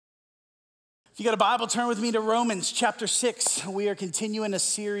If you got a Bible, turn with me to Romans chapter 6. We are continuing a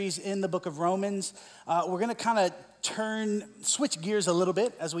series in the book of Romans. We're going to kind of switch gears a little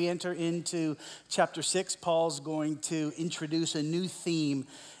bit as we enter into chapter 6. Paul's going to introduce a new theme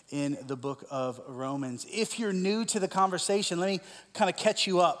in the book of Romans. If you're new to the conversation, let me kind of catch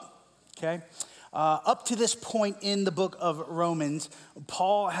you up, okay? Up to this point in the book of Romans,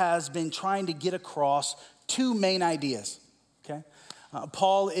 Paul has been trying to get across two main ideas, okay?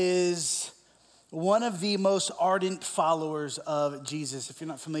 Paul is one of the most ardent followers of Jesus. If you're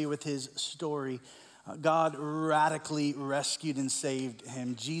not familiar with his story, God radically rescued and saved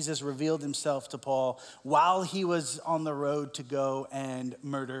him. Jesus revealed himself to Paul while he was on the road to go and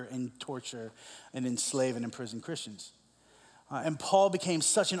murder and torture and enslave and imprison Christians. And Paul became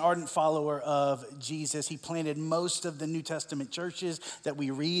such an ardent follower of Jesus. He planted most of the New Testament churches that we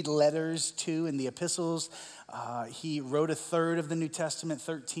read letters to in the epistles. He wrote a third of the New Testament,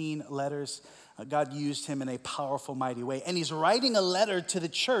 13 letters. God used him in a powerful, mighty way. And he's writing a letter to the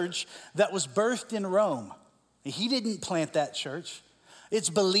church that was birthed in Rome. He didn't plant that church. It's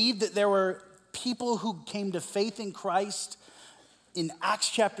believed that there were people who came to faith in Christ in Acts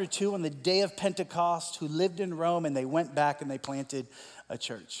chapter 2 on the day of Pentecost who lived in Rome, and they went back and they planted a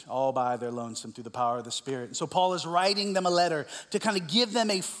church all by their lonesome through the power of the Spirit. And so Paul is writing them a letter to kind of give them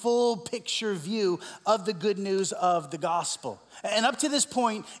a full picture view of the good news of the gospel. And up to this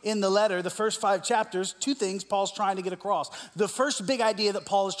point in the letter, the first 5 chapters, two things Paul's trying to get across. The first big idea that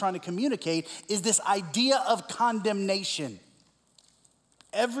Paul is trying to communicate is this idea of condemnation.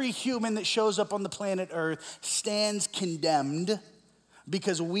 Every human that shows up on the planet Earth stands condemned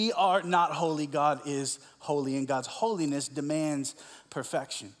because we are not holy. God is holy, and God's holiness demands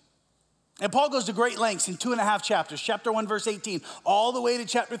perfection. And Paul goes to great lengths in 2.5 chapters, chapter 1, verse 18, all the way to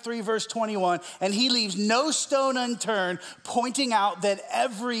chapter 3, verse 21, and he leaves no stone unturned, pointing out that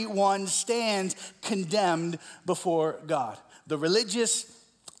everyone stands condemned before God. The religious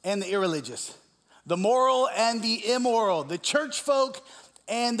and the irreligious, the moral and the immoral, the church folk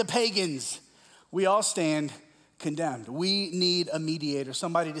and the pagans, we all stand condemned. We need a mediator,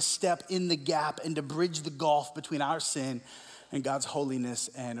 somebody to step in the gap and to bridge the gulf between our sin and God's holiness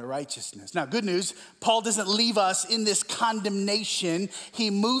and righteousness. Now, good news, Paul doesn't leave us in this condemnation. He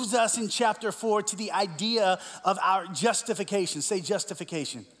moves us in chapter 4 to the idea of our justification. Say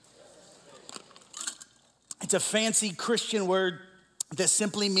justification. It's a fancy Christian word that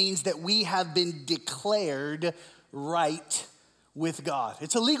simply means that we have been declared right with God.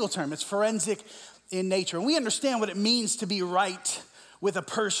 It's a legal term. It's forensic in nature. And we understand what it means to be right with a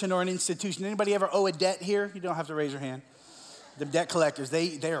person or an institution. Anybody ever owe a debt here? You don't have to raise your hand. The debt collectors,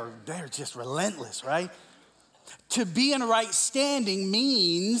 they're just relentless, right? To be in right standing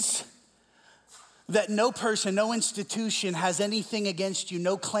means that no person, no institution has anything against you,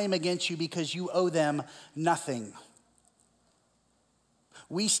 no claim against you because you owe them nothing.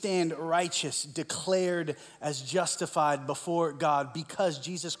 We stand righteous, declared as justified before God because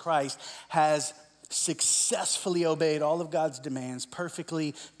Jesus Christ has successfully obeyed all of God's demands,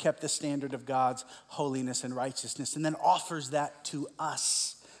 perfectly kept the standard of God's holiness and righteousness, and then offers that to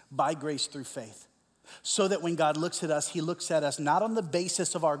us by grace through faith. So that when God looks at us, he looks at us not on the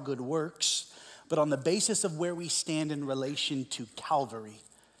basis of our good works, but on the basis of where we stand in relation to Calvary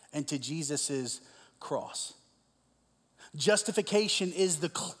and to Jesus's cross. Justification is the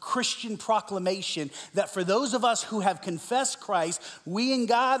Christian proclamation that for those of us who have confessed Christ, we and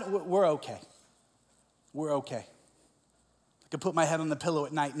God, we're okay. We're okay. I can put my head on the pillow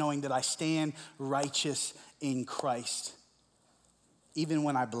at night knowing that I stand righteous in Christ, even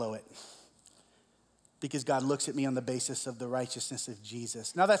when I blow it, because God looks at me on the basis of the righteousness of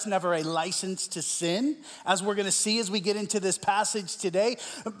Jesus. Now, that's never a license to sin, as we're going to see as we get into this passage today,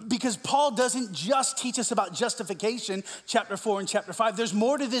 because Paul doesn't just teach us about justification, chapter 4 and chapter 5. There's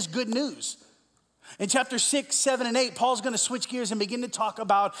more to this good news. In chapter 6, 7, and 8, Paul's going to switch gears and begin to talk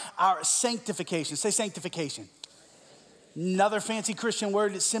about our sanctification. Say sanctification. Another fancy Christian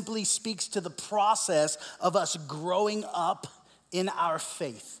word that simply speaks to the process of us growing up in our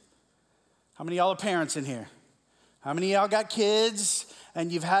faith. How many of y'all are parents in here? How many of y'all got kids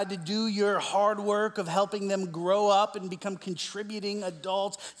and you've had to do your hard work of helping them grow up and become contributing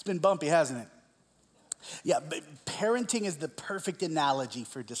adults? It's been bumpy, hasn't it? Yeah, but parenting is the perfect analogy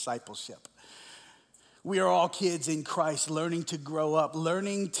for discipleship. We are all kids in Christ, learning to grow up,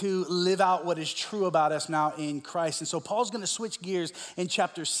 learning to live out what is true about us now in Christ. And so Paul's going to switch gears in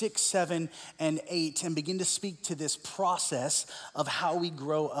chapter 6, 7, and 8 and begin to speak to this process of how we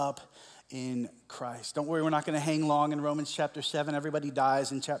grow up in Christ. Don't worry, we're not going to hang long in Romans chapter 7. Everybody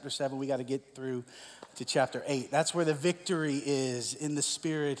dies in chapter 7. We got to get through to chapter 8. That's where the victory is in the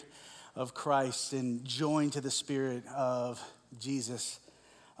spirit of Christ and joined to the Spirit of Jesus.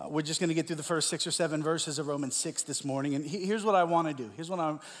 We're just going to get through the first 6 or 7 verses of Romans 6 this morning. And here's what I want to do. Here's what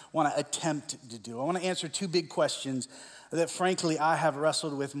I want to attempt to do. I want to answer 2 big questions that, frankly, I have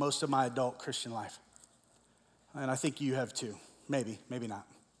wrestled with most of my adult Christian life. And I think you have too. Maybe, maybe not.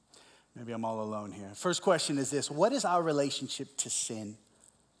 Maybe I'm all alone here. First question is this: what is our relationship to sin?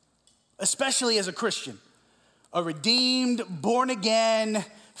 Especially as a Christian, a redeemed, born again,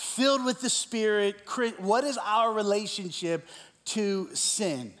 filled with the Spirit. What is our relationship to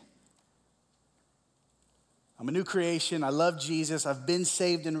sin? I'm a new creation. I love Jesus. I've been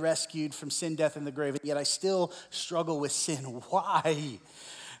saved and rescued from sin, death, and the grave, and yet I still struggle with sin. Why?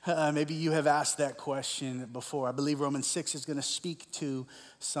 Maybe you have asked that question before. I believe Romans 6 is going to speak to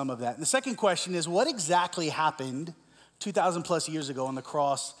some of that. And the second question is, what exactly happened 2,000 plus years ago on the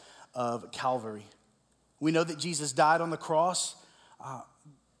cross of Calvary? We know that Jesus died on the cross,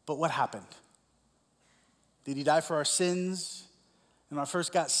 but what happened? Did he die for our sins? When I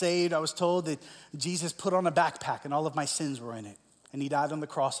first got saved, I was told that Jesus put on a backpack and all of my sins were in it. And he died on the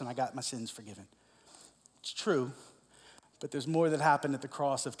cross and I got my sins forgiven. It's true, but there's more that happened at the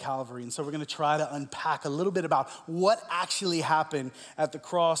cross of Calvary. And so we're going to try to unpack a little bit about what actually happened at the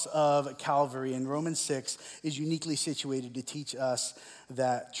cross of Calvary. And Romans 6 is uniquely situated to teach us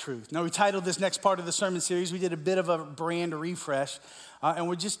that truth. Now, we titled this next part of the sermon series, we did a bit of a brand refresh. And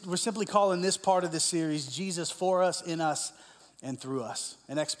we're simply calling this part of the series, Jesus for us, in us, and through us.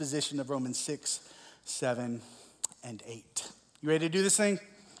 An exposition of Romans 6, 7, and 8. You ready to do this thing?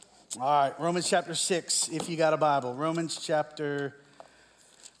 All right, Romans chapter 6, if you got a Bible. Romans chapter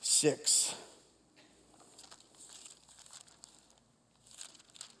 6.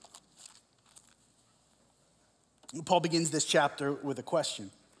 Paul begins this chapter with a question.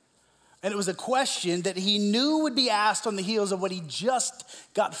 And it was a question that he knew would be asked on the heels of what he just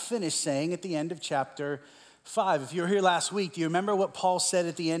got finished saying at the end of chapter 5. If you were here last week, do you remember what Paul said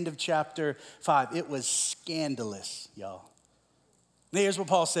at the end of chapter 5? It was scandalous, y'all. Here's what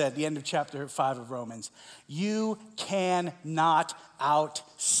Paul said at the end of chapter 5 of Romans. You cannot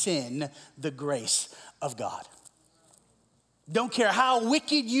out-sin the grace of God. Don't care how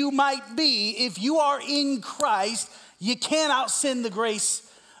wicked you might be, if you are in Christ, you can't out-sin the grace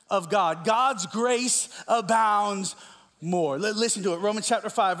of God. God's grace abounds more. Listen to it. Romans chapter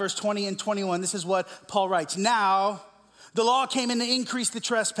 5, verse 20 and 21. This is what Paul writes. Now, the law came in to increase the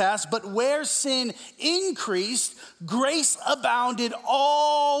trespass, but where sin increased, grace abounded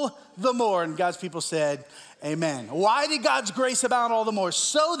all the more. And God's people said, amen. Why did God's grace abound all the more?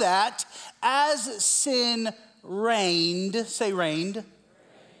 So that as sin reigned, say reigned.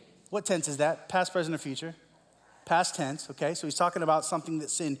 What tense is that? Past, present, or future? Past tense, okay? So he's talking about something that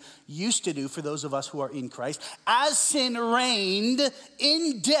sin used to do for those of us who are in Christ. As sin reigned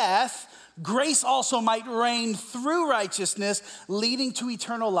in death, grace also might reign through righteousness, leading to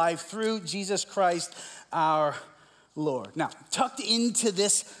eternal life through Jesus Christ our Lord. Now, tucked into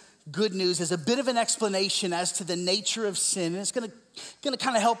this good news is a bit of an explanation as to the nature of sin. And it's gonna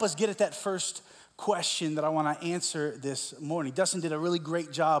kind of help us get at that first question that I want to answer this morning. Dustin did a really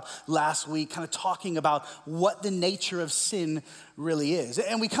great job last week kind of talking about what the nature of sin really is.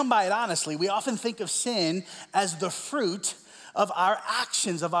 And we come by it honestly. We often think of sin as the fruit of our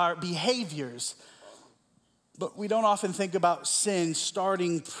actions, of our behaviors. But we don't often think about sin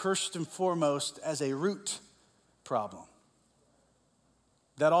starting first and foremost as a root problem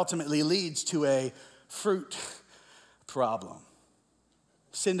that ultimately leads to a fruit problem.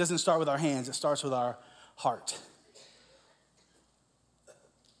 Sin doesn't start with our hands, it starts with our heart.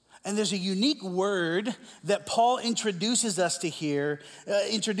 And there's a unique word that Paul introduces us to here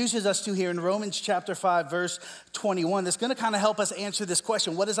in Romans chapter 5, verse 21. That's going to kind of help us answer this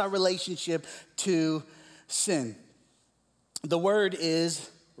question. What is our relationship to sin? The word is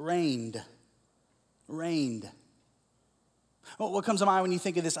reigned. Reigned. Well, what comes to mind when you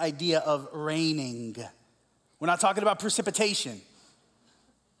think of this idea of reigning? We're not talking about precipitation.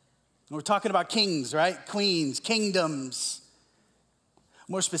 We're talking about kings, right? Queens, kingdoms.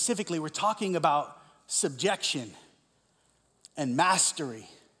 More specifically, we're talking about subjection and mastery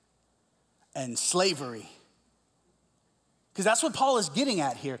and slavery. Because that's what Paul is getting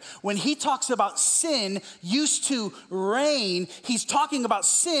at here. When he talks about sin used to reign, he's talking about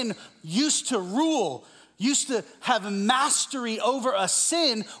sin used to rule, used to have mastery over us.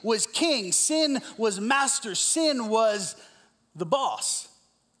 Sin was king, sin was master, sin was the boss.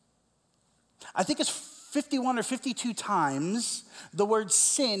 I think it's 51 or 52 times the word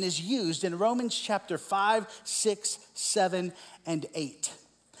sin is used in Romans chapter 5, 6, 7, and 8.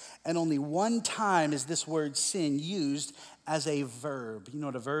 And only one time is this word sin used as a verb. You know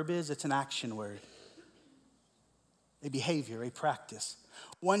what a verb is? It's an action word, a behavior, a practice.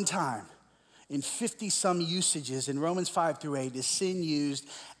 One time in 50-some usages in Romans 5 through 8 is sin used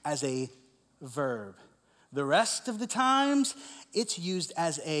as a verb. The rest of the times, it's used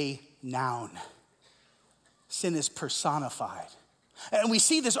as a noun. Sin is personified. And we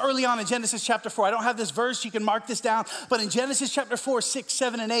see this early on in Genesis chapter 4. I don't have this verse, you can mark this down. But in Genesis chapter 4, 6,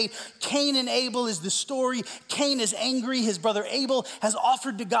 7, and 8, Cain and Abel is the story. Cain is angry. His brother Abel has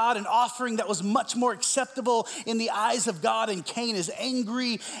offered to God an offering that was much more acceptable in the eyes of God. And Cain is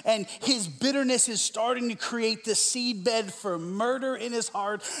angry, and his bitterness is starting to create this seedbed for murder in his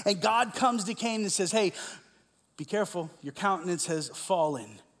heart. And God comes to Cain and says, hey, be careful, your countenance has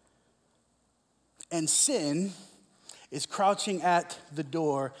fallen. And sin is crouching at the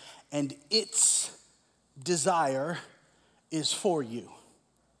door, and its desire is for you.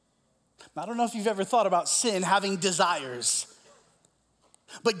 I don't know if you've ever thought about sin having desires.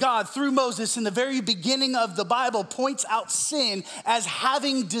 But God, through Moses in the very beginning of the Bible, points out sin as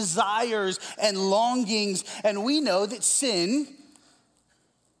having desires and longings. And we know that sin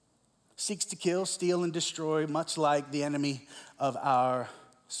seeks to kill, steal, and destroy, much like the enemy of our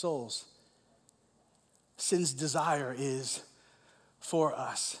souls. Sin's desire is for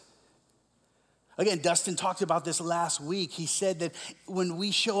us. Again, Dustin talked about this last week. He said that when we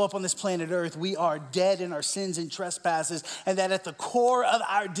show up on this planet Earth, we are dead in our sins and trespasses, and that at the core of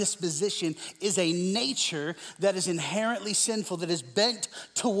our disposition is a nature that is inherently sinful, that is bent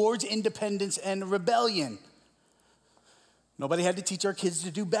towards independence and rebellion. Nobody had to teach our kids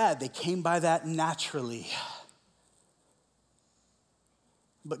to do bad. They came by that naturally.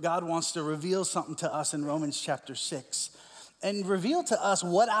 But God wants to reveal something to us in Romans chapter 6 and reveal to us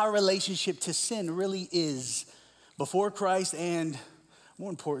what our relationship to sin really is before Christ and,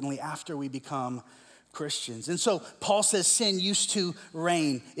 more importantly, after we become Christians. And so Paul says sin used to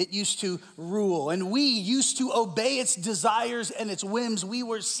reign. It used to rule. And we used to obey its desires and its whims. We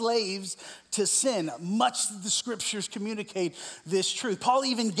were slaves to sin. Much the scriptures communicate this truth. Paul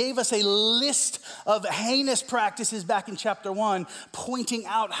even gave us a list of heinous practices back in chapter 1, pointing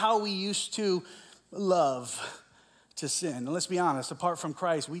out how we used to love to sin. And let's be honest, apart from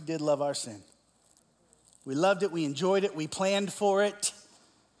Christ, we did love our sin. We loved it, we enjoyed it, we planned for it.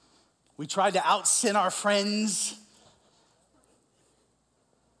 We tried to out-sin our friends.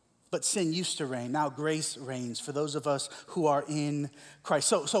 But sin used to reign. Now grace reigns for those of us who are in Christ.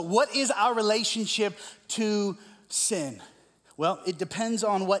 So what is our relationship to sin? Well, it depends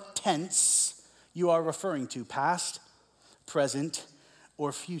on what tense you are referring to, past, present,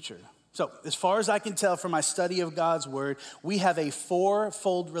 or future. So as far as I can tell from my study of God's word, we have a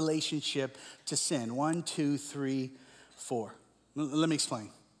fourfold relationship to sin. 1, 2, 3, 4. Let me explain.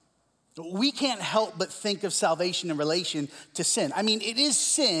 We can't help but think of salvation in relation to sin. I mean, it is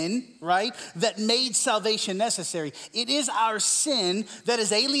sin, right, that made salvation necessary. It is our sin that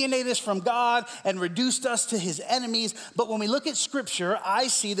has alienated us from God and reduced us to his enemies. But when we look at scripture, I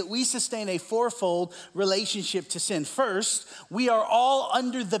see that we sustain a fourfold relationship to sin. First, we are all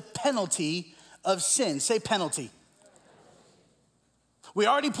under the penalty of sin. Say penalty. We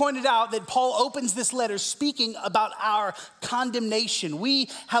already pointed out that Paul opens this letter speaking about our condemnation. We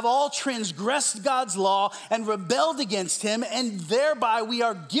have all transgressed God's law and rebelled against him, and thereby we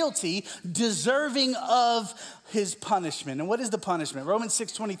are guilty, deserving of his punishment. And what is the punishment? Romans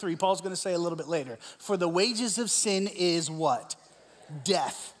 6:23, Paul's going to say a little bit later. For the wages of sin is what?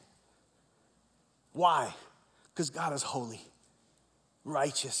 Death. Why? Because God is holy,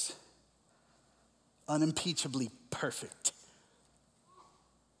 righteous, unimpeachably perfect.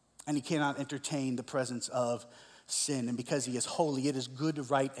 And he cannot entertain the presence of sin. And because he is holy, it is good,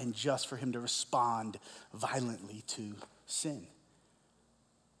 right, and just for him to respond violently to sin.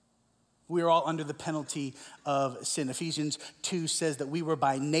 We are all under the penalty of sin. Ephesians 2 says that we were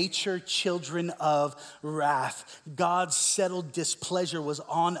by nature children of wrath. God's settled displeasure was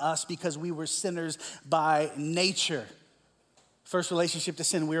on us because we were sinners by nature. First relationship to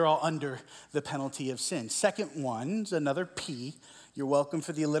sin, we are all under the penalty of sin. Second one's another P. You're welcome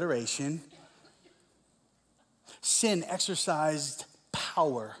for the alliteration. Sin exercised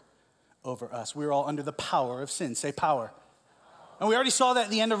power over us. We're all under the power of sin. Say power. And we already saw that at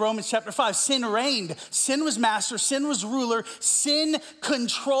the end of Romans chapter 5. Sin reigned. Sin was master. Sin was ruler. Sin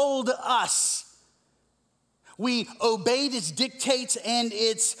controlled us. We obeyed its dictates and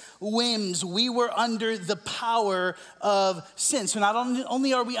its whims. We were under the power of sin. So not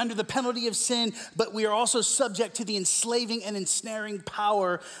only are we under the penalty of sin, but we are also subject to the enslaving and ensnaring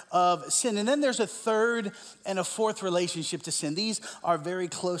power of sin. And then there's a third and a fourth relationship to sin. These are very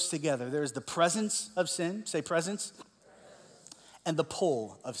close together. There's the presence of sin. Say presence. and the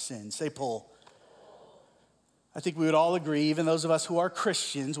pull of sin. Say pull. I think we would all agree, even those of us who are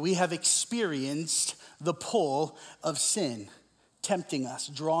Christians, we have experienced the pull of sin, tempting us,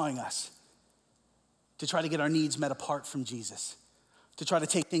 drawing us to try to get our needs met apart from Jesus, to try to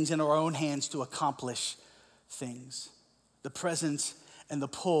take things into our own hands to accomplish things. The presence and the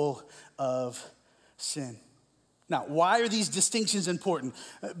pull of sin. Now, why are these distinctions important?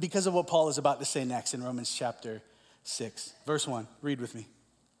 Because of what Paul is about to say next in Romans chapter 6. Verse 1, read with me.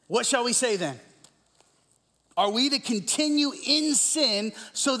 What shall we say then? Are we to continue in sin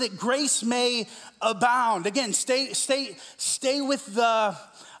so that grace may abound? Again, stay with the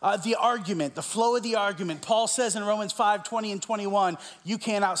argument, the flow of the argument. Paul says in Romans 5, 20 and 21, you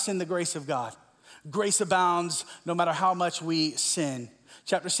can't out-sin the grace of God. Grace abounds no matter how much we sin.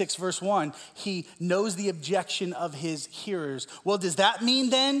 Chapter 6, verse 1, he knows the objection of his hearers. Well, does that mean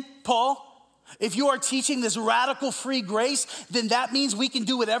then, Paul, if you are teaching this radical free grace, then that means we can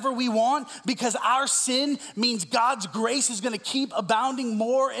do whatever we want because our sin means God's grace is going to keep abounding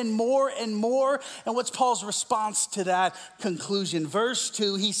more and more and more? And what's Paul's response to that conclusion? Verse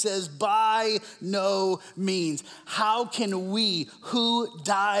 2, he says, by no means. How can we who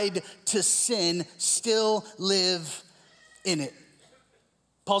died to sin still live in it?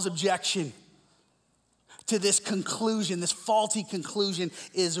 Paul's objection to this conclusion, this faulty conclusion,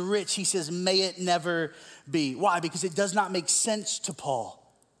 is rich. He says, may it never be. Why? Because it does not make sense to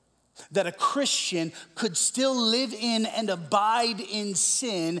Paul that a Christian could still live in and abide in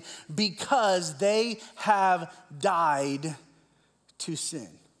sin because they have died to sin.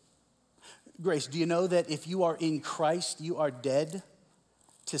 Grace, do you know that if you are in Christ, you are dead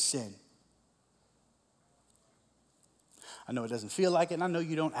to sin? I know it doesn't feel like it, and I know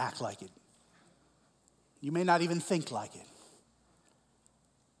you don't act like it. You may not even think like it.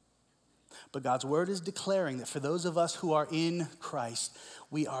 But God's word is declaring that for those of us who are in Christ,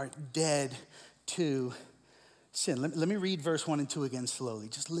 we are dead to sin. Let me read verse 1 and 2 again slowly.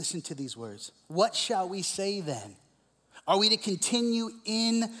 Just listen to these words. What shall we say then? Are we to continue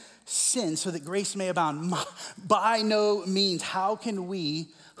in sin so that grace may abound? By no means. How can we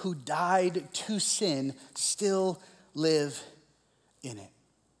who died to sin still live in it?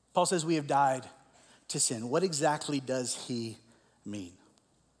 Paul says we have died to sin. What exactly does he mean?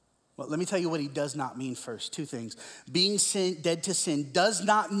 Well, let me tell you what he does not mean first. Two things. Being dead to sin does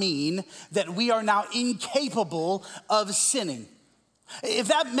not mean that we are now incapable of sinning. If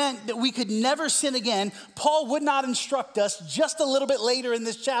that meant that we could never sin again, Paul would not instruct us just a little bit later in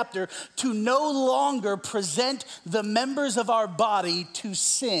this chapter to no longer present the members of our body to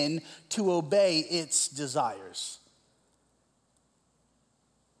sin to obey its desires.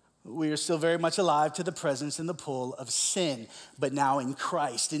 We are still very much alive to the presence and the pull of sin, but now in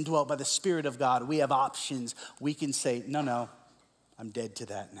Christ, indwelt by the Spirit of God, we have options. We can say, no, I'm dead to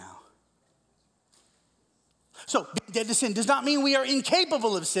that now. So being dead to sin does not mean we are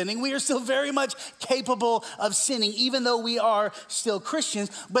incapable of sinning. We are still very much capable of sinning, even though we are still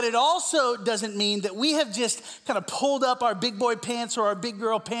Christians. But it also doesn't mean that we have just kind of pulled up our big boy pants or our big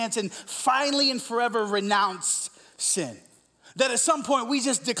girl pants and finally and forever renounced sin. That at some point we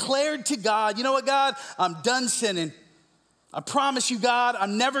just declared to God, you know what, God, I'm done sinning. I promise you, God,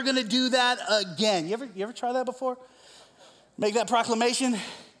 I'm never going to do that again. You ever try that before? Make that proclamation?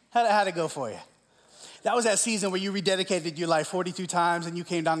 How'd it go for you? That was that season where you rededicated your life 42 times and you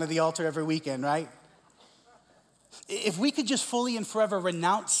came down to the altar every weekend, right? If we could just fully and forever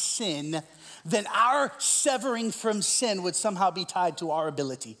renounce sin, then our severing from sin would somehow be tied to our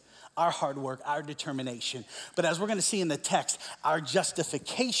ability, our hard work, our determination. But as we're going to see in the text, our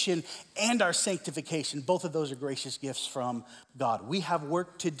justification and our sanctification, both of those are gracious gifts from God. We have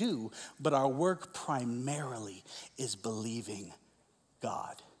work to do, but our work primarily is believing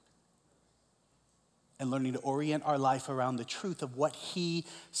God and learning to orient our life around the truth of what he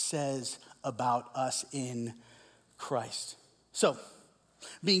says about us in Christ. So,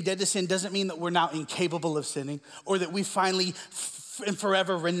 being dead to sin doesn't mean that we're now incapable of sinning or that we finally and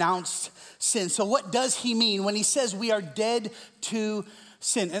forever renounced sin. So what does he mean when he says we are dead to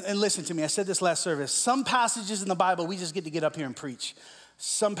sin? And listen to me, I said this last service. Some passages in the Bible, we just get up here and preach.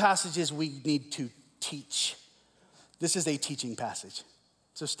 Some passages we need to teach. This is a teaching passage.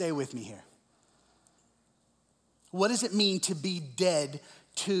 So stay with me here. What does it mean to be dead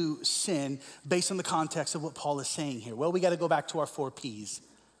to sin based on the context of what Paul is saying here? Well, we got to go back to our 4 Ps.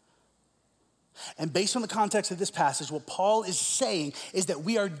 And based on the context of this passage, what Paul is saying is that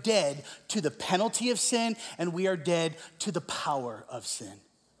we are dead to the penalty of sin and we are dead to the power of sin.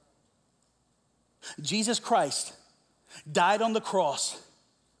 Jesus Christ died on the cross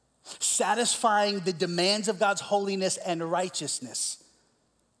satisfying the demands of God's holiness and righteousness.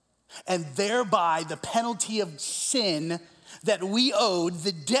 And thereby the penalty of sin that we owed,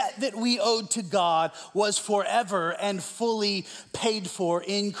 the debt that we owed to God, was forever and fully paid for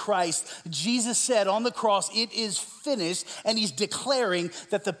in Christ. Jesus said on the cross, "It is finished," and he's declaring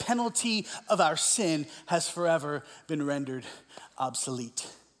that the penalty of our sin has forever been rendered obsolete.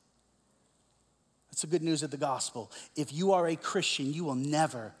 That's the good news of the gospel. If you are a Christian, you will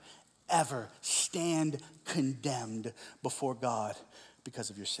never, ever stand condemned before God because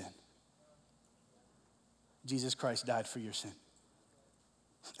of your sin. Jesus Christ died for your sin.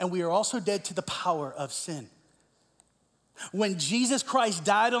 And we are also dead to the power of sin. When Jesus Christ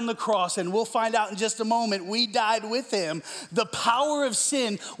died on the cross, and we'll find out in just a moment, we died with him, the power of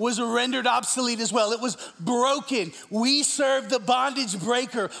sin was rendered obsolete as well. It was broken. We serve the bondage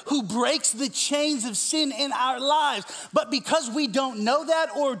breaker who breaks the chains of sin in our lives. But because we don't know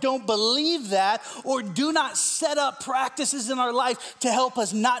that, or don't believe that, or do not set up practices in our life to help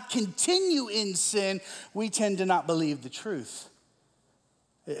us not continue in sin, we tend to not believe the truth.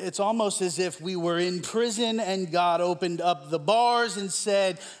 It's almost as if we were in prison and God opened up the bars and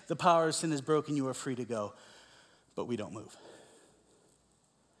said, "The power of sin is broken, you are free to go." But we don't move.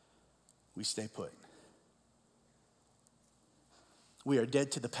 We stay put. We are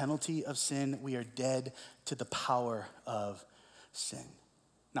dead to the penalty of sin. We are dead to the power of sin.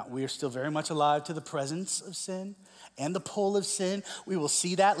 Now, we are still very much alive to the presence of sin and the pull of sin. We will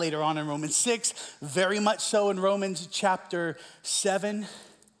see that later on in Romans 6, very much so in Romans chapter 7.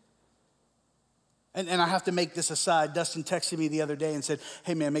 And I have to make this aside. Dustin texted me the other day and said,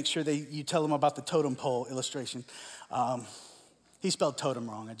 "Hey man, make sure that you tell him about the totem pole illustration." He spelled totem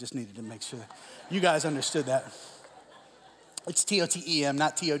wrong. I just needed to make sure you guys understood that. It's T-O-T-E-M,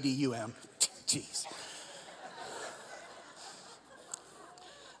 not T-O-D-U-M. Jeez.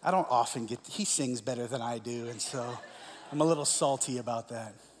 I don't often he sings better than I do, and so I'm a little salty about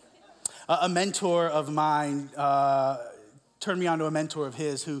that. A mentor of mine turned me on to a mentor of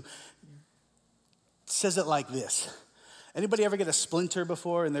his who says it like this. Anybody ever get a splinter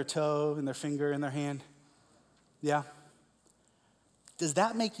before in their toe, in their finger, in their hand? Yeah? Does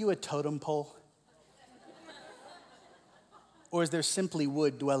that make you a totem pole? Or is there simply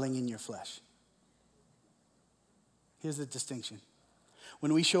wood dwelling in your flesh? Here's the distinction.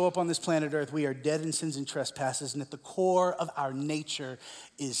 When we show up on this planet Earth, we are dead in sins and trespasses, and at the core of our nature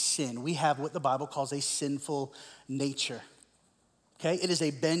is sin. We have what the Bible calls a sinful nature. Okay, it is a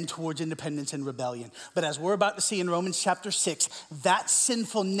bend towards independence and rebellion. But as we're about to see in Romans chapter 6, that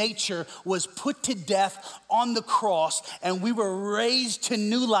sinful nature was put to death on the cross, and we were raised to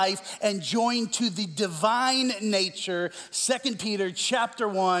new life and joined to the divine nature. 2 Peter chapter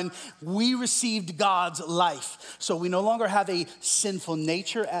 1, we received God's life. So we no longer have a sinful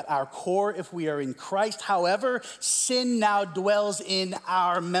nature at our core if we are in Christ. However, sin now dwells in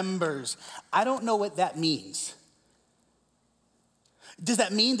our members. I don't know what that means. Does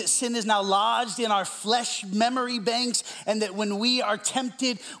that mean that sin is now lodged in our flesh memory banks, and that when we are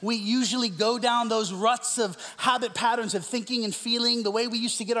tempted, we usually go down those ruts of habit patterns of thinking and feeling the way we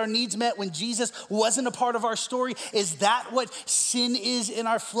used to get our needs met when Jesus wasn't a part of our story? Is that what sin is in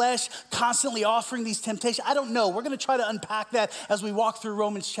our flesh, constantly offering these temptations? I don't know. We're going to try to unpack that as we walk through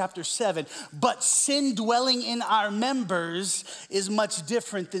Romans chapter 7. But sin dwelling in our members is much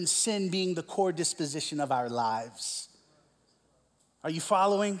different than sin being the core disposition of our lives. Are you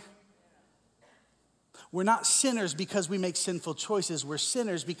following? We're not sinners because we make sinful choices. We're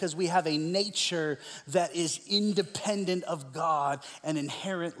sinners because we have a nature that is independent of God and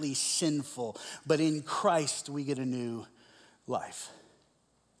inherently sinful. But in Christ, we get a new life.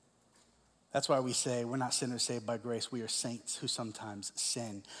 That's why we say we're not sinners saved by grace. We are saints who sometimes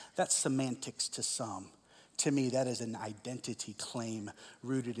sin. That's semantics to some. To me, that is an identity claim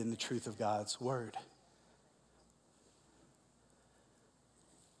rooted in the truth of God's word.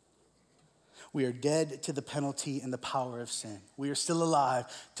 We are dead to the penalty and the power of sin. We are still alive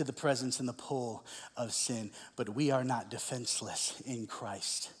to the presence and the pull of sin, but we are not defenseless in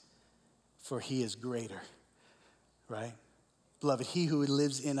Christ, for he is greater, right? Beloved, he who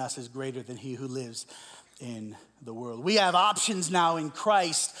lives in us is greater than he who lives in the world. We have options now in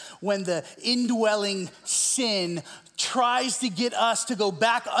Christ when the indwelling sin tries to get us to go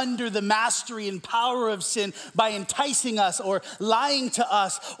back under the mastery and power of sin by enticing us or lying to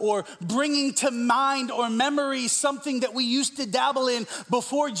us or bringing to mind or memory something that we used to dabble in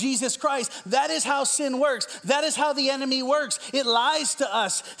before Jesus Christ. That is how sin works. That is how the enemy works. It lies to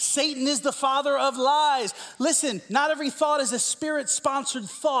us. Satan is the father of lies. Listen, not every thought is a spirit-sponsored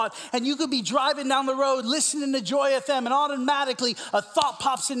thought, and you could be driving down the road listening to enjoyeth them, and automatically a thought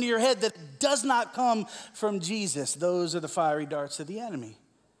pops into your head that does not come from Jesus. Those are the fiery darts of the enemy.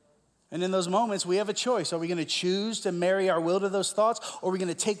 And in those moments, we have a choice. Are we going to choose to marry our will to those thoughts, or are we going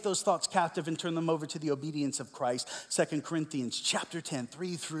to take those thoughts captive and turn them over to the obedience of Christ? 2 Corinthians chapter 10,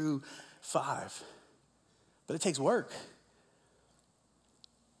 3 through 5. But it takes work.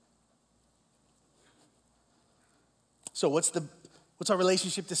 So what's our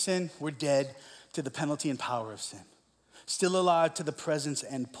relationship to sin? We're dead to the penalty and power of sin. Still alive to the presence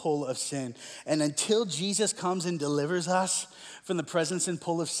and pull of sin. And until Jesus comes and delivers us from the presence and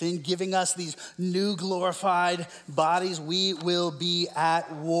pull of sin, giving us these new glorified bodies, we will be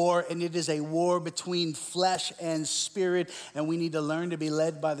at war. And it is a war between flesh and spirit. And we need to learn to be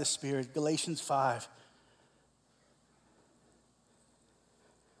led by the Spirit. Galatians 5.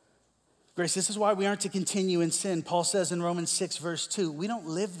 Grace, this is why we aren't to continue in sin. Paul says in Romans 6, verse 2, we don't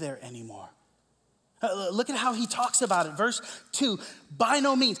live there anymore. Look at how he talks about it. Verse 2, by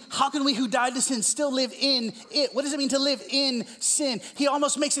no means. How can we who died to sin still live in it? What does it mean to live in sin? He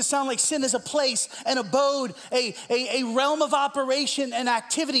almost makes it sound like sin is a place, an abode, a realm of operation and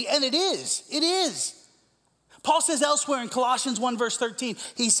activity. And it is. It is. Paul says elsewhere in Colossians 1, verse 13,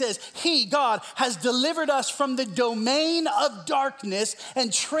 he says, he, God, has delivered us from the domain of darkness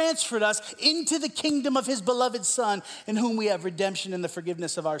and transferred us into the kingdom of his beloved Son, in whom we have redemption and the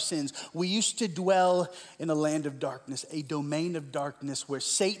forgiveness of our sins. We used to dwell in a land of darkness, a domain of darkness where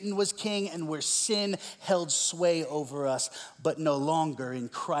Satan was king and where sin held sway over us, but no longer. In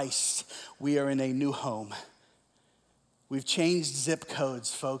Christ, we are in a new home. We've changed zip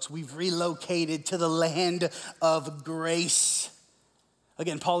codes, folks. We've relocated to the land of grace.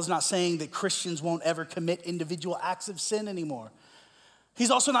 Again, Paul is not saying that Christians won't ever commit individual acts of sin anymore. He's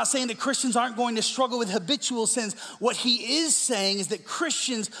also not saying that Christians aren't going to struggle with habitual sins. What he is saying is that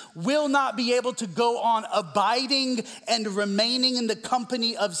Christians will not be able to go on abiding and remaining in the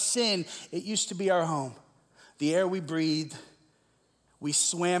company of sin. It used to be our home. The air we breathed, we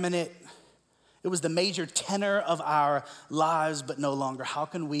swam in it. It was the major tenor of our lives, but no longer. How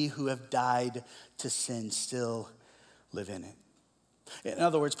can we who have died to sin still live in it? In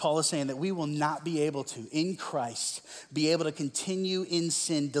other words, Paul is saying that we will not be able to, in Christ, be able to continue in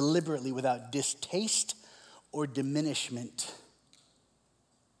sin deliberately without distaste or diminishment.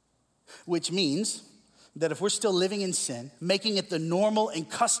 Which means that if we're still living in sin, making it the normal and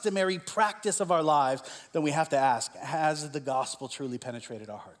customary practice of our lives, then we have to ask, has the gospel truly penetrated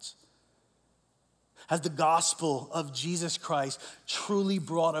our hearts? Has the gospel of Jesus Christ truly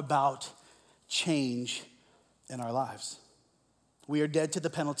brought about change in our lives? We are dead to the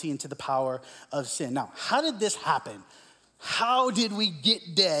penalty and to the power of sin. Now, how did this happen? How did we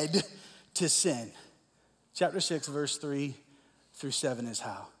get dead to sin? Chapter 6, verse 3 through 7 is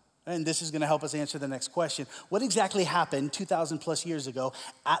how. And this is going to help us answer the next question. What exactly happened 2,000 plus years ago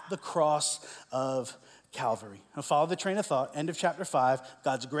at the cross of Calvary? Now, follow the train of thought. End of chapter 5.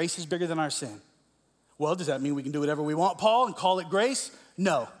 God's grace is bigger than our sin. Well, does that mean we can do whatever we want, Paul, and call it grace?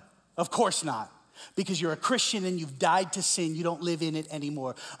 No, of course not. Because you're a Christian and you've died to sin, you don't live in it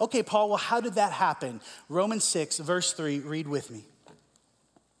anymore. Okay, Paul, well, how did that happen? Romans 6, verse 3, read with me.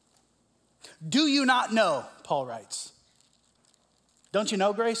 Do you not know, Paul writes. Don't you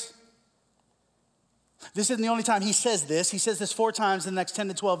know, Grace? This isn't the only time he says this. He says this 4 times in the next 10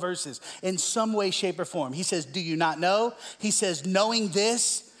 to 12 verses in some way, shape, or form. He says, do you not know? He says, knowing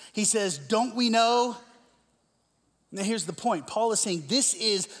this. He says, don't we know? Now here's the point. Paul is saying this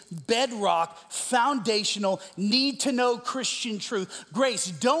is bedrock, foundational, need to know Christian truth. Grace,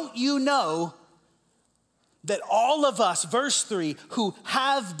 don't you know that all of us, verse 3, who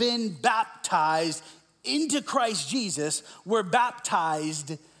have been baptized into Christ Jesus, were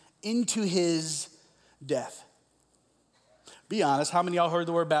baptized into his death? Be honest, how many of y'all heard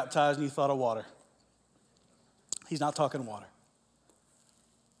the word baptized and you thought of water? He's not talking water.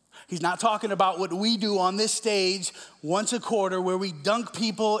 He's not talking about what we do on this stage once a quarter where we dunk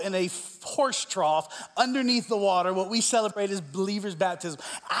people in a horse trough underneath the water, what we celebrate as believers' baptism.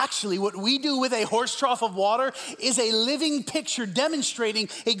 Actually, what we do with a horse trough of water is a living picture demonstrating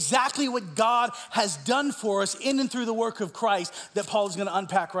exactly what God has done for us in and through the work of Christ that Paul is going to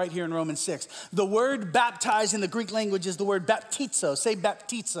unpack right here in Romans 6. The word baptize in the Greek language is the word baptizo. Say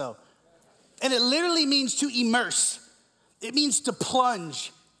baptizo. And it literally means to immerse. It means to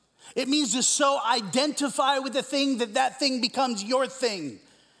plunge. It means to so identify with the thing that that thing becomes your thing.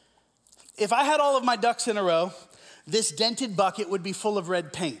 If I had all of my ducks in a row, this dented bucket would be full of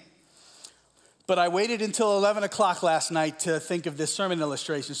red paint. But I waited until 11 o'clock last night to think of this sermon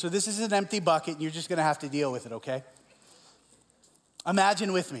illustration. So this is an empty bucket, and you're just going to have to deal with it, okay?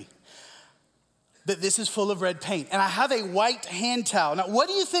 Imagine with me. that this is full of red paint, and I have a white hand towel. Now, what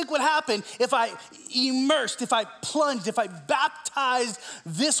do you think would happen if I immersed, if I plunged, if I baptized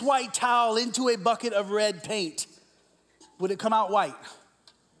this white towel into a bucket of red paint? Would it come out white?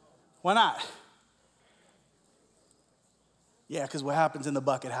 Why not? Yeah, because what happens in the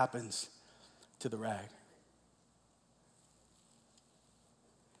bucket happens to the rag.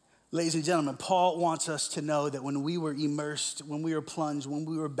 Ladies and gentlemen, Paul wants us to know that when we were immersed, when we were plunged, when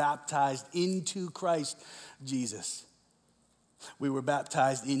we were baptized into Christ Jesus, we were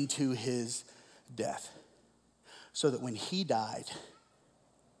baptized into his death, so that when he died,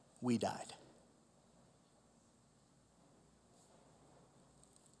 we died.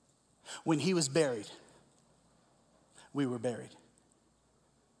 When he was buried, we were buried.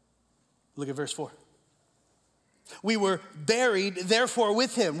 Look at verse 4. We were buried, therefore,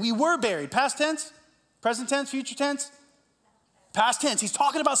 with him. We were buried. Past tense, present tense, future tense. Past tense. He's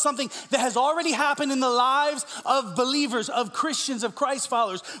talking about something that has already happened in the lives of believers, of Christians, of Christ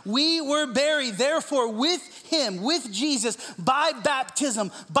followers. We were buried, therefore, with him, with Jesus, by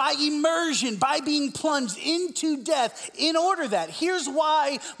baptism, by immersion, by being plunged into death, in order that, here's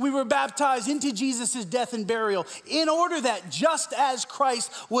why we were baptized into Jesus' death and burial, in order that just as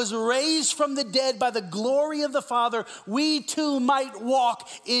Christ was raised from the dead by the glory of the Father, we too might walk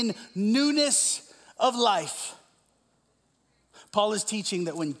in newness of life. Paul is teaching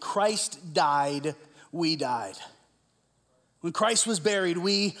that when Christ died, we died. When Christ was buried,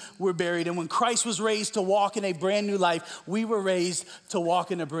 we were buried. And when Christ was raised to walk in a brand new life, we were raised to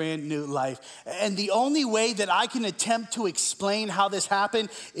walk in a brand new life. And the only way that I can attempt to explain how this happened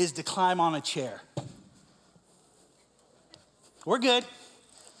is to climb on a chair. We're good.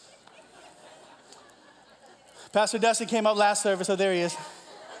 Pastor Dustin came up last service, so there he is.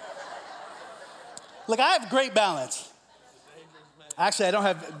 Look, I have great balance. Actually, I don't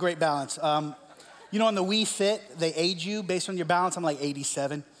have great balance. You know, on the Wii Fit, they age you based on your balance. I'm like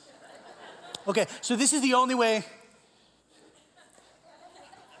 87. Okay, so this is the only way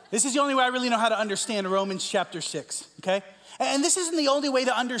I really know how to understand Romans chapter 6, okay? And this isn't the only way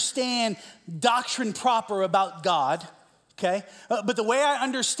to understand doctrine proper about God, okay? But the way I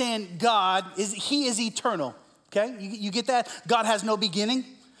understand God is he is eternal, okay? You get that? God has no beginning.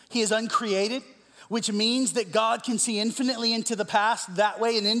 He is uncreated, which means that God can see infinitely into the past that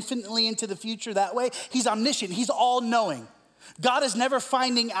way and infinitely into the future that way. He's omniscient. He's all-knowing. God is never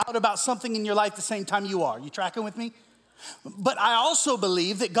finding out about something in your life the same time you are. You tracking with me? But I also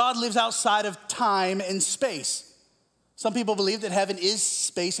believe that God lives outside of time and space. Some people believe that heaven is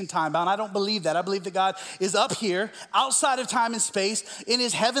space and time bound. I don't believe that. I believe that God is up here outside of time and space in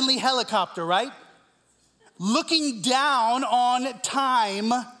his heavenly helicopter, right? Looking down on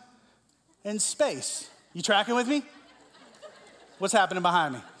time and space. You tracking with me? What's happening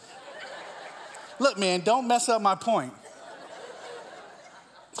behind me? Look, man, don't mess up my point.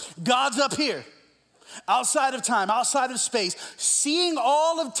 God's up here, outside of time, outside of space, seeing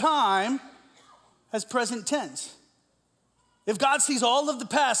all of time as present tense. If God sees all of the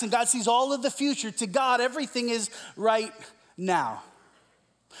past and God sees all of the future, to God, everything is right now.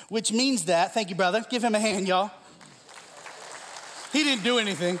 Which means that, thank you, brother. Give him a hand, y'all. He didn't do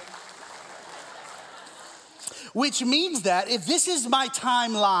anything. Which means that if this is my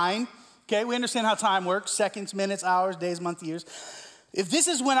timeline, okay, we understand how time works, seconds, minutes, hours, days, months, years. If this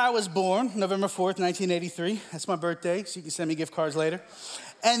is when I was born, November 4th, 1983, that's my birthday, so you can send me gift cards later.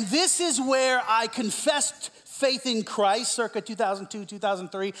 And this is where I confessed faith in Christ, circa 2002,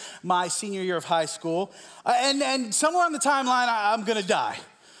 2003, my senior year of high school. And somewhere on the timeline, I'm gonna die.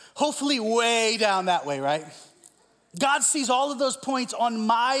 Hopefully way down that way, right? God sees all of those points on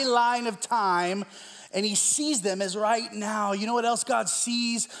my line of time, and he sees them as right now. You know what else God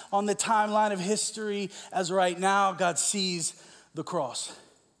sees on the timeline of history as right now? God sees the cross.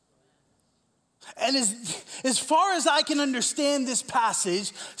 And as far as I can understand this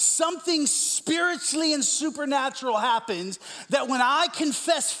passage, something spiritually and supernatural happens that when I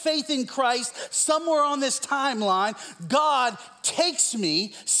confess faith in Christ somewhere on this timeline, God takes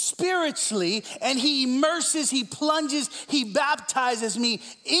me spiritually and he immerses, he plunges, he baptizes me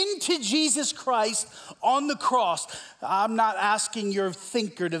into Jesus Christ on the cross. I'm not asking your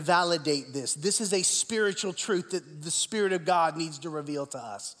thinker to validate this. This is a spiritual truth that the Spirit of God needs to reveal to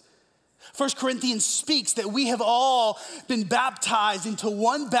us. 1 Corinthians speaks that we have all been baptized into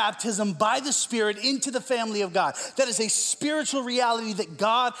one baptism by the Spirit into the family of God. That is a spiritual reality that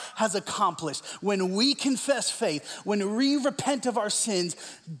God has accomplished. When we confess faith, when we repent of our sins,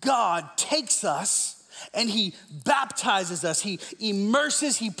 God takes us And he baptizes us, he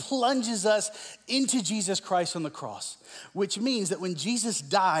immerses, he plunges us into Jesus Christ on the cross, which means that when Jesus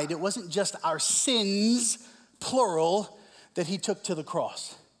died, it wasn't just our sins, plural, that he took to the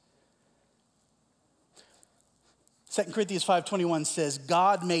cross. 2 Corinthians 5:21 says,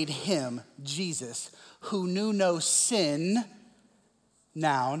 God made him, Jesus, who knew no sin,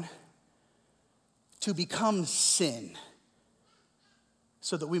 noun, to become sin,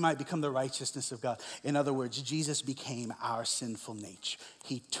 so that we might become the righteousness of God. In other words, Jesus became our sinful nature.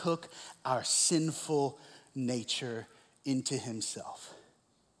 He took our sinful nature into himself,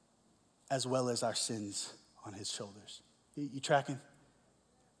 as well as our sins on his shoulders. You tracking?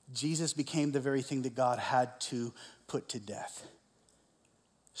 Jesus became the very thing that God had to put to death,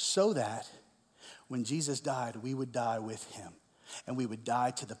 so that when Jesus died, we would die with him. And we would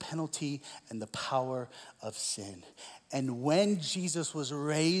die to the penalty and the power of sin. And when Jesus was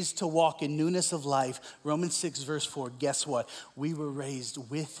raised to walk in newness of life, Romans 6 verse 4, guess what? We were raised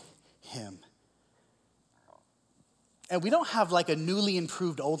with him. And we don't have like a newly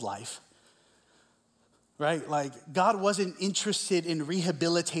improved old life, right? Like God wasn't interested in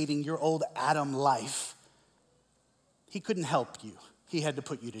rehabilitating your old Adam life. He couldn't help you. He had to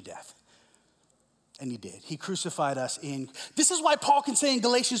put you to death. And he did. He crucified us in. This is why Paul can say in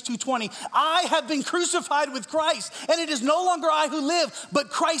Galatians 2:20, I have been crucified with Christ, and it is no longer I who live, but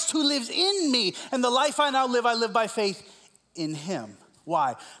Christ who lives in me. And the life I now live, I live by faith in him.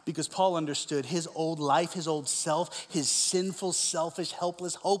 Why? Because Paul understood his old life, his old self, his sinful, selfish,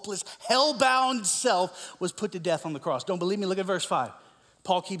 helpless, hopeless, hell-bound self was put to death on the cross. Don't believe me? Look at verse 5.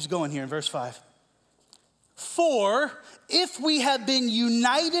 Paul keeps going here in verse 5. For if we have been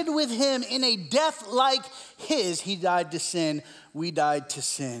united with him in a death like his, he died to sin, we died to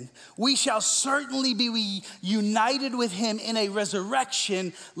sin, we shall certainly be united with him in a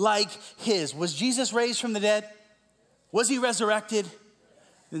resurrection like his. Was Jesus raised from the dead? Was he resurrected?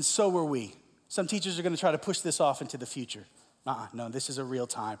 Then so were we. Some teachers are going to try to push this off into the future. No, this is a real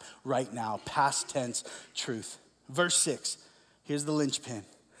time, right now, past tense truth. Verse 6, here's the linchpin.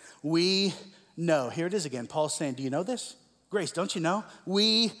 We know, here it is again. Paul's saying, do you know this? Grace, don't you know?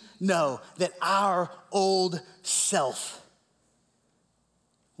 We know that our old self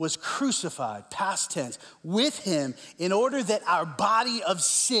was crucified, past tense, with him in order that our body of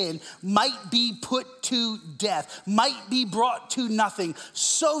sin might be put to death, might be brought to nothing,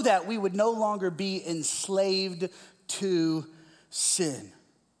 so that we would no longer be enslaved to sin.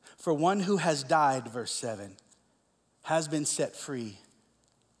 For one who has died, verse 7, has been set free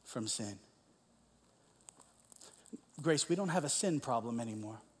from sin. Grace, we don't have a sin problem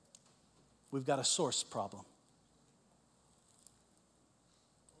anymore. We've got a source problem.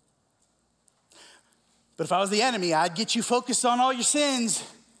 But if I was the enemy, I'd get you focused on all your sins.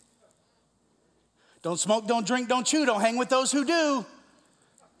 Don't smoke, don't drink, don't chew, don't hang with those who do.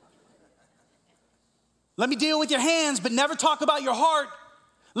 Let me deal with your hands, but never talk about your heart.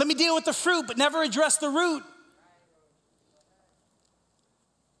 Let me deal with the fruit, but never address the root.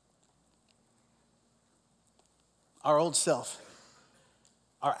 Our old self,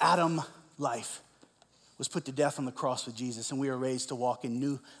 our Adam life, was put to death on the cross with Jesus, and we are raised to walk in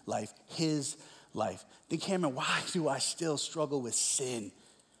new life, his life. Then Cameron, why do I still struggle with sin?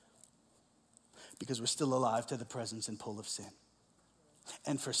 Because we're still alive to the presence and pull of sin.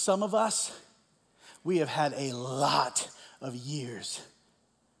 And for some of us, we have had a lot of years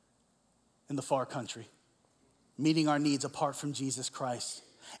in the far country, meeting our needs apart from Jesus Christ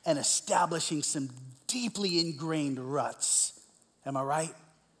and establishing some deeply ingrained ruts. Am I right?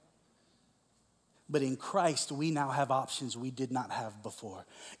 But in Christ, we now have options we did not have before.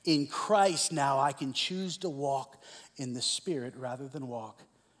 In Christ now, I can choose to walk in the Spirit rather than walk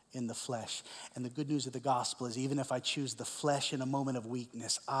in the flesh. And the good news of the gospel is even if I choose the flesh in a moment of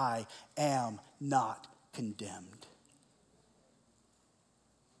weakness, I am not condemned.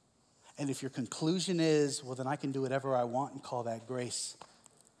 And if your conclusion is, well, then I can do whatever I want and call that grace,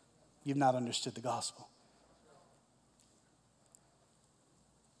 you've not understood the gospel.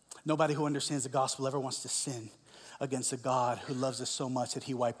 Nobody who understands the gospel ever wants to sin against a God who loves us so much that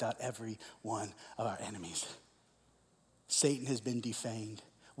he wiped out every one of our enemies. Satan has been defamed.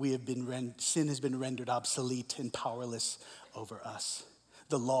 Sin has been rendered obsolete and powerless over us.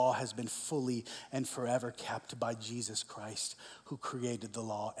 The law has been fully and forever kept by Jesus Christ, who created the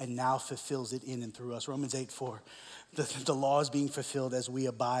law and now fulfills it in and through us. Romans 8:4, the law is being fulfilled as we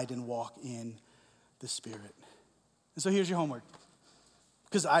abide and walk in the Spirit. And so here's your homework.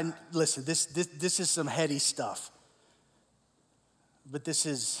 Because listen, this is some heady stuff. But this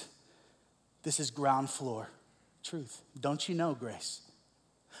is ground floor truth. Don't you know, Grace,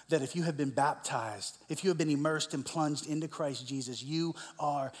 that if you have been baptized, if you have been immersed and plunged into Christ Jesus, you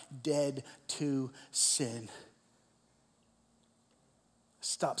are dead to sin.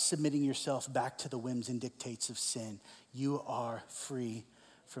 Stop submitting yourself back to the whims and dictates of sin. You are free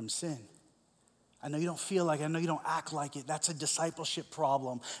from sin. I know you don't feel like it. I know you don't act like it. That's a discipleship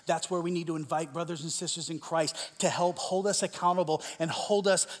problem. That's where we need to invite brothers and sisters in Christ to help hold us accountable and hold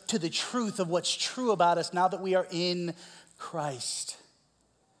us to the truth of what's true about us now that we are in Christ.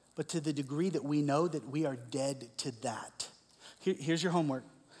 But to the degree that we know that we are dead to that. Here's your homework.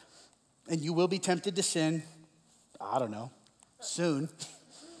 And you will be tempted to sin. I don't know. Soon.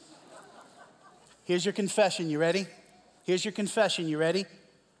 Here's your confession. You ready? Here's your confession. You ready?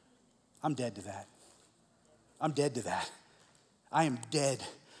 I'm dead to that. I'm dead to that. I am dead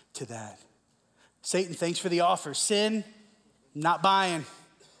to that. Satan, thanks for the offer. Sin, not buying.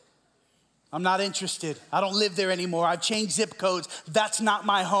 I'm not interested. I don't live there anymore. I've changed zip codes. That's not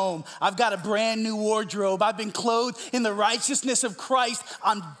my home. I've got a brand new wardrobe. I've been clothed in the righteousness of Christ.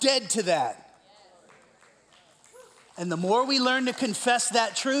 I'm dead to that. And the more we learn to confess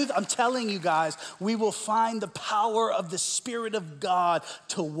that truth, I'm telling you guys, we will find the power of the Spirit of God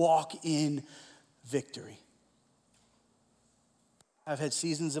to walk in victory. I've had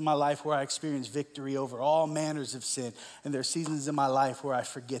seasons in my life where I experienced victory over all manners of sin. And there are seasons in my life where I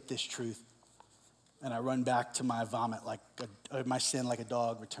forget this truth. And I run back to my vomit my sin like a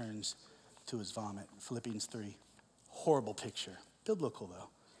dog returns to his vomit. Philippians 3. Horrible picture. Biblical though.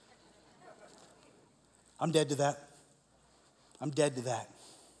 I'm dead to that. I'm dead to that.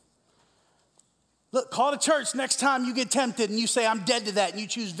 Look, call to church next time you get tempted and you say, I'm dead to that, and you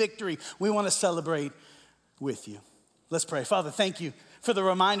choose victory. We want to celebrate with you. Let's pray. Father, thank you for the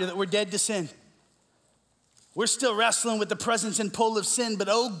reminder that we're dead to sin. We're still wrestling with the presence and pull of sin, but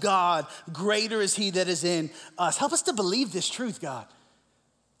oh God, greater is he that is in us. Help us to believe this truth, God.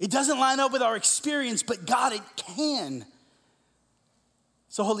 It doesn't line up with our experience, but God, it can.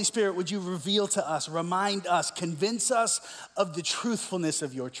 So Holy Spirit, would you reveal to us, remind us, convince us of the truthfulness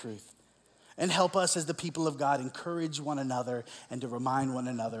of your truth, and help us as the people of God encourage one another and to remind one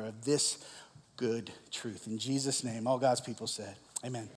another of this good truth. In Jesus' name, all God's people said, amen.